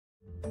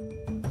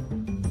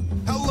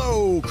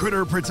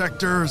Critter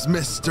Protectors,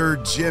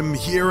 Mr. Jim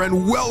here,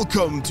 and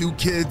welcome to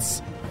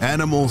Kids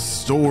Animal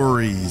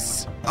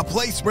Stories, a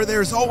place where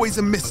there's always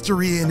a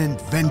mystery and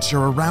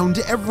adventure around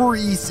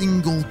every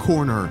single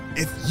corner.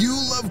 If you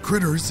love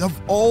critters of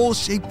all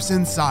shapes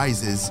and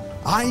sizes,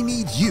 I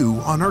need you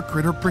on our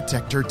Critter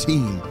Protector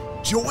team.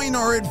 Join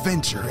our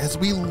adventure as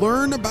we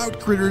learn about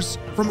critters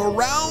from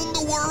around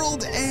the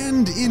world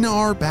and in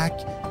our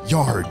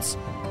backyards.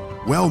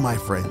 Well, my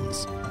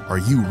friends, are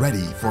you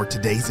ready for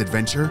today's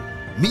adventure?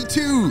 Me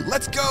too!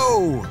 Let's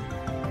go!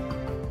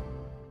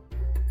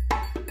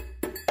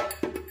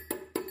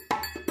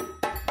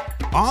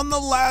 On the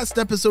last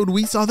episode,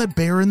 we saw that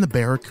Baron the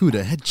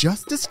Barracuda had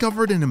just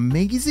discovered an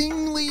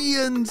amazingly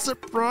and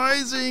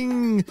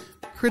surprising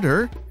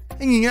critter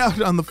hanging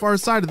out on the far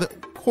side of the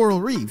coral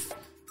reef.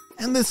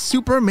 And this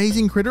super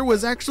amazing critter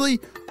was actually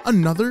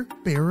another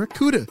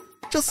Barracuda,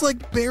 just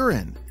like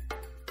Baron.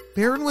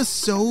 Baron was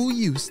so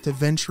used to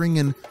venturing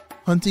and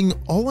hunting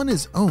all on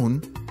his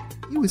own,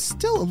 he was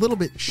still a little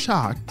bit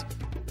shocked.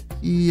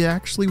 He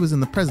actually was in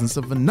the presence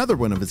of another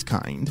one of his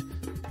kind.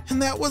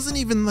 And that wasn't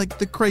even like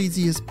the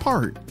craziest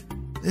part.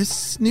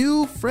 This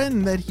new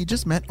friend that he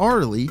just met,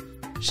 Arlie,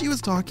 she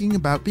was talking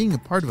about being a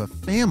part of a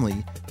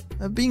family,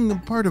 being a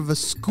part of a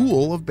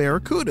school of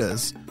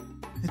Barracudas.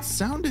 It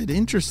sounded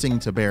interesting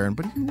to Baron,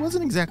 but he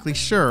wasn't exactly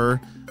sure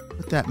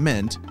what that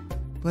meant.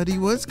 But he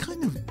was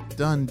kind of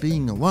done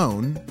being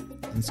alone,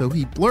 and so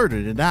he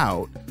blurted it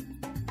out.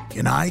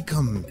 "Can I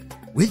come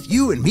with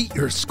you and meet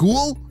your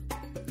school?"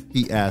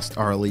 he asked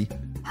Arlie.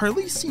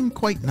 Arlie seemed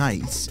quite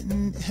nice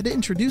and had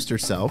introduced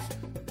herself,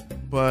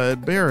 but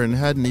Baron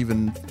hadn't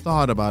even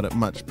thought about it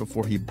much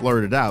before he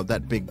blurted out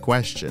that big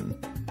question.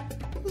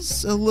 It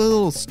was a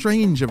little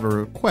strange of a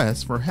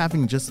request for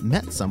having just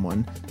met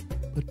someone,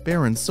 but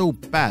Baron so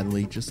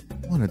badly just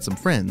wanted some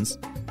friends.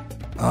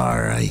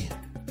 "Alright,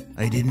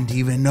 I didn't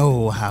even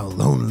know how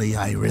lonely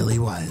I really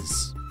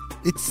was."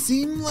 It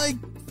seemed like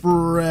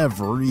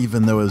forever,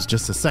 even though it was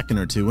just a second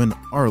or two, and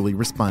Arlie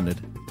responded,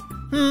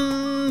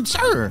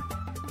 Sure."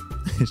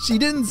 She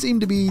didn't seem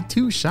to be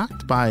too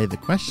shocked by the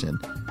question.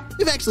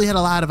 "We've actually had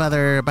a lot of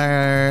other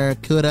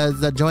Barracudas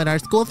that join our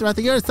school throughout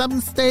the year. Some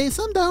stay,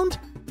 some don't.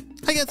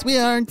 I guess we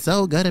aren't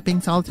so good at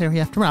being solitary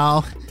after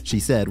all," she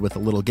said with a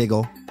little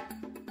giggle.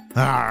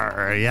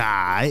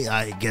 Yeah,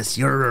 I guess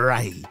you're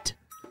right."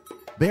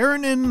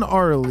 Baron and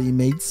Arlie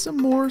made some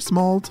more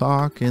small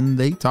talk, and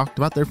they talked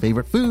about their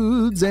favorite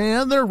foods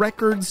and their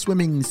record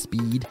swimming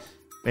speed.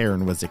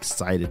 Baron was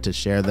excited to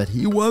share that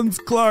he once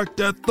clocked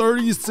at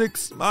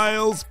 36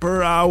 miles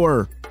per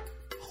hour.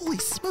 Holy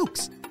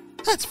smokes,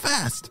 that's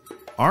fast.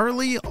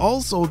 Arlie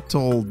also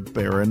told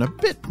Baron a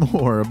bit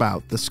more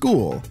about the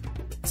school.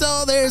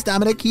 "So there's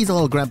Dominic. He's a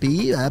little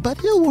grumpy, but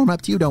he'll warm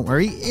up to you, don't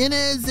worry.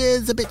 Inez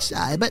is a bit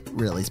shy, but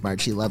really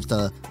smart. She loves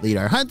to lead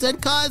our hunts.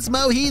 And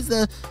Cosmo, he's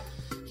the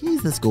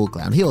school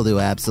clown. He'll do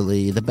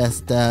absolutely the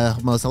best,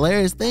 most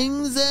hilarious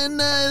things,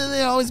 and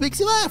it always makes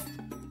you laugh."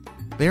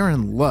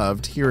 Baron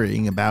loved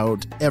hearing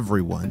about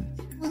everyone.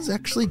 He was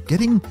actually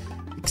getting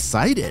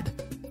excited.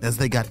 As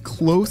they got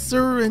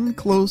closer and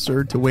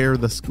closer to where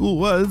the school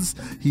was,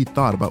 he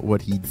thought about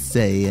what he'd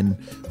say and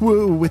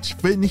which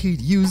fin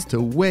he'd use to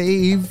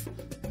wave.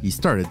 He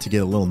started to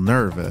get a little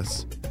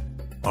nervous.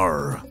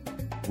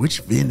 Which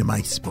fin am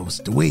I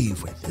supposed to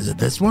wave with? Is it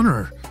this one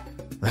or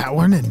that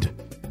one? And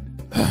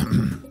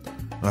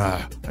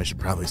I should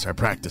probably start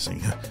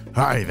practicing.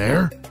 Hi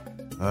there.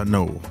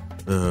 No.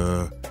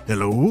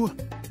 Hello?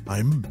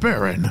 I'm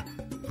Baron.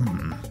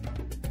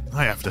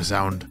 I have to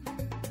sound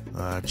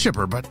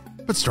chipper, but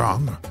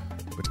strong,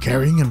 but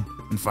caring and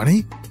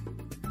funny.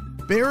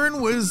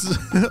 Baron was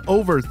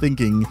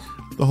overthinking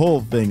the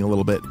whole thing a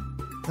little bit,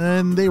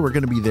 and they were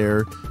going to be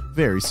there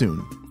very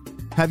soon.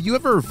 Have you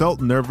ever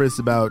felt nervous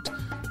about,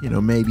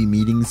 maybe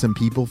meeting some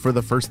people for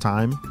the first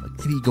time?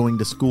 Like maybe going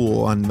to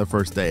school on the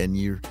first day and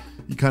you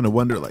kind of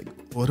wonder, like,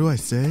 what do I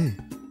say?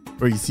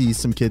 Or you see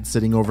some kids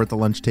sitting over at the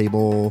lunch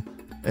table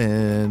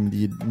and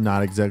you're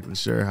not exactly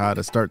sure how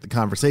to start the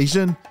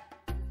conversation?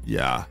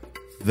 Yeah,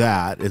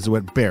 that is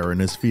what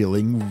Baron is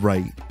feeling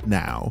right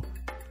now.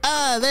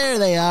 There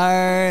they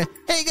are.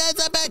 Hey guys,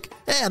 I'm back,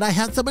 and I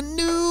have someone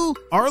new.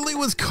 Arlie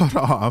was cut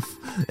off.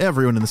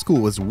 Everyone in the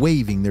school was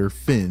waving their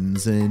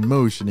fins and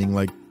motioning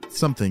like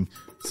something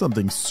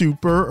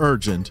super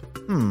urgent.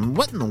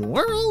 What in the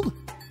world?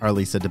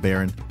 Arlie said to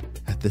Baron.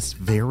 At this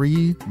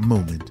very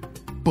moment,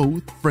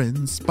 both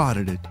friends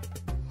spotted it.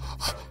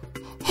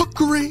 A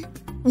great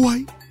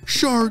white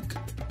shark.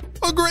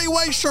 A great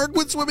white shark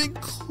was swimming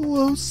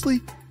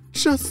closely,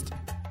 just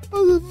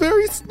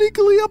very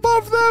sneakily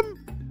above them.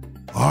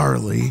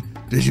 Arlie,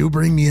 did you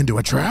bring me into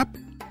a trap?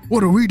 What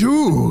do we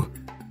do?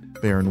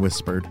 Baron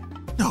whispered.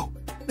 No,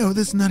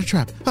 this is not a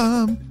trap.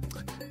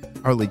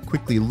 Arlie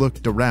quickly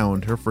looked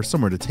around her for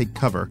somewhere to take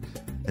cover,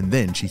 and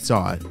then she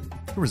saw it.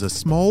 There was a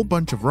small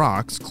bunch of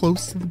rocks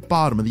close to the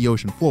bottom of the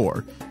ocean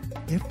floor.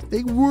 If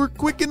they were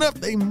quick enough,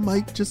 they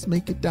might just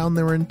make it down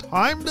there in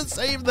time to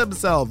save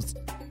themselves.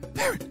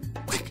 Baron,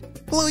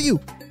 quick, below you.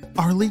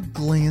 Arlie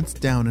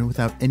glanced down and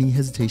without any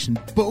hesitation,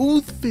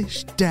 both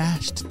fish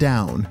dashed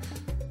down.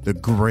 The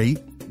great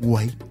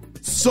white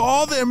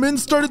saw them and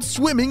started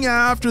swimming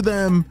after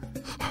them.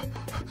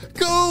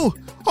 Go!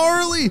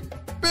 Arlie!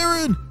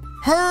 Baron!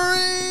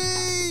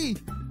 Hurry!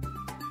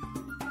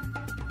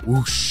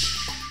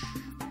 Whoosh.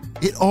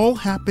 It all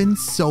happened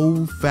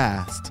so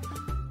fast.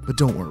 But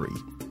don't worry,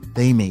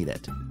 they made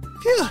it.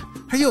 Phew!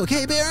 Are you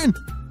okay, Baron?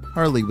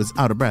 Arlie was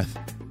out of breath.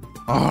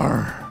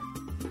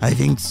 I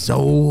think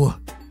so.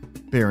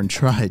 Baron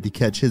tried to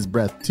catch his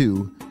breath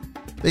too.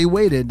 They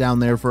waited down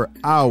there for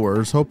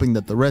hours, hoping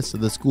that the rest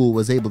of the school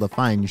was able to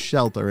find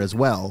shelter as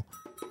well.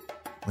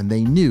 When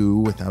they knew,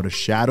 without a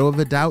shadow of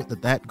a doubt,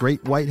 that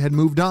great white had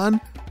moved on,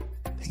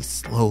 they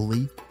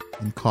slowly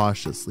and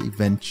cautiously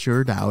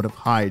ventured out of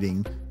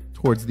hiding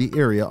towards the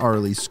area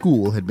Arlie's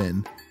school had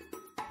been.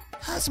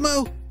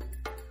 Cosmo!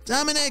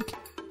 Dominic!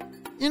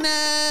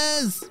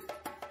 Inez!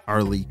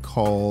 Arlie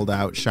called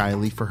out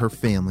shyly for her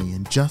family,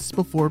 and just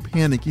before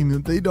panicking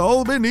that they'd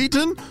all been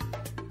eaten,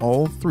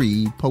 all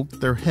three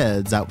poked their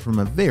heads out from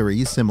a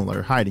very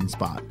similar hiding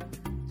spot.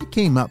 It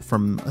came up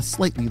from a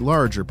slightly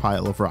larger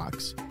pile of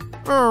rocks.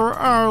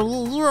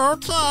 Arlie, you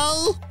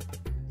okay?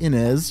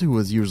 Inez, who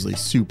was usually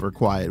super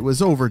quiet,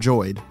 was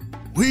overjoyed.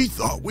 We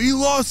thought we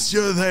lost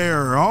you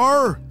there,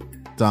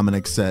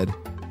 Dominic said.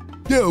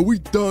 Yeah, we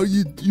thought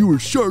you were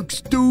shark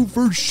stew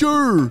for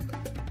sure.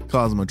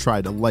 Cosmo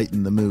tried to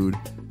lighten the mood.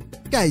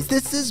 Guys,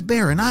 this is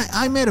Baron.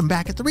 I met him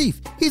back at the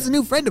reef. He's a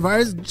new friend of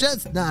ours,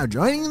 just now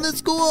joining the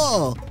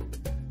school.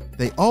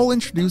 They all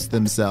introduced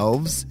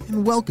themselves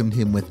and welcomed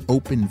him with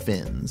open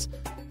fins.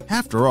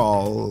 After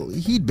all,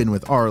 he'd been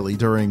with Arlie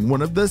during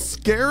one of the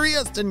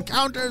scariest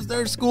encounters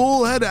their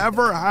school had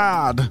ever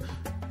had.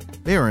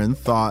 Baron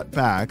thought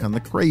back on the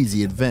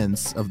crazy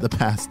events of the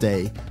past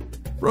day,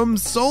 from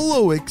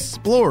solo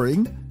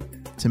exploring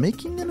to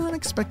making an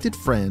unexpected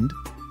friend,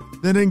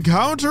 then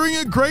encountering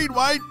a great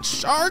white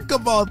shark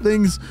of all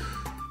things.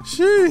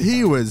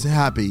 He was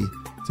happy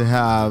to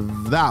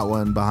have that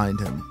one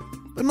behind him.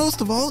 But most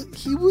of all,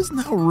 he was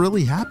now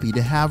really happy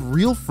to have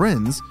real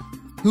friends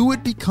who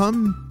would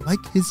become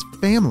like his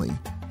family.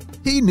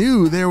 He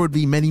knew there would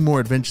be many more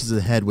adventures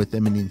ahead with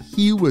them, and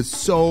he was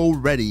so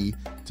ready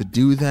to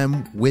do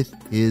them with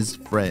his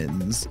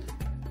friends.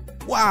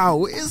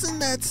 Wow, isn't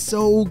that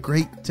so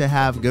great to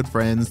have good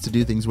friends to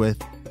do things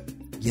with?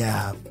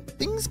 Yeah,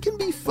 things can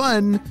be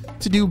fun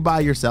to do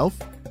by yourself,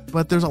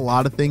 but there's a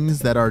lot of things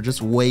that are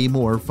just way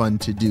more fun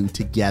to do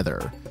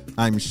together.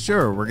 I'm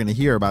sure we're going to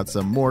hear about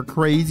some more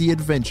crazy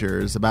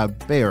adventures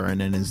about Baron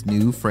and his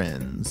new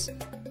friends.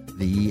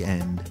 The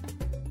end.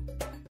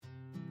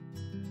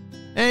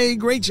 Hey,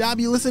 great job.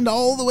 You listened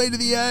all the way to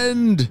the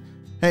end.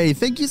 Hey,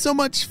 thank you so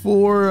much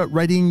for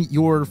writing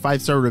your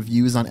 5-star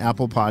reviews on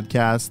Apple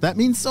Podcasts. That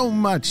means so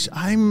much.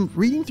 I'm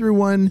reading through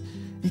one.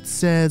 It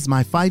says,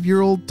 my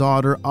 5-year-old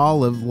daughter,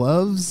 Olive,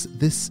 loves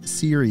this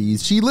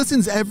series. She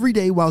listens every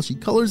day while she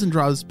colors and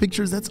draws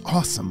pictures. That's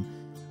awesome.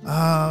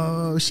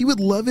 She would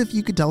love if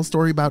you could tell a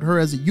story about her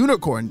as a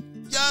unicorn.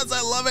 Yes,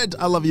 I love it.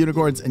 I love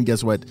unicorns. And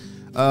guess what?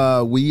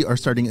 We are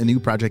starting a new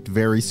project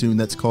very soon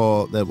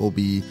that will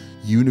be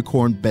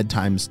Unicorn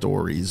Bedtime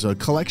Stories, a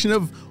collection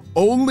of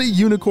only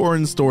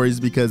unicorn stories,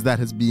 because that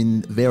has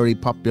been very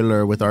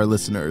popular with our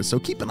listeners. So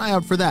keep an eye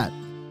out for that.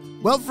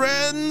 Well,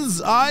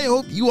 friends, I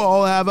hope you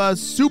all have a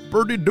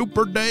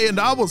super-duper day, and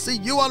I will see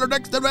you on our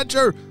next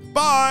adventure.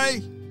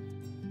 Bye!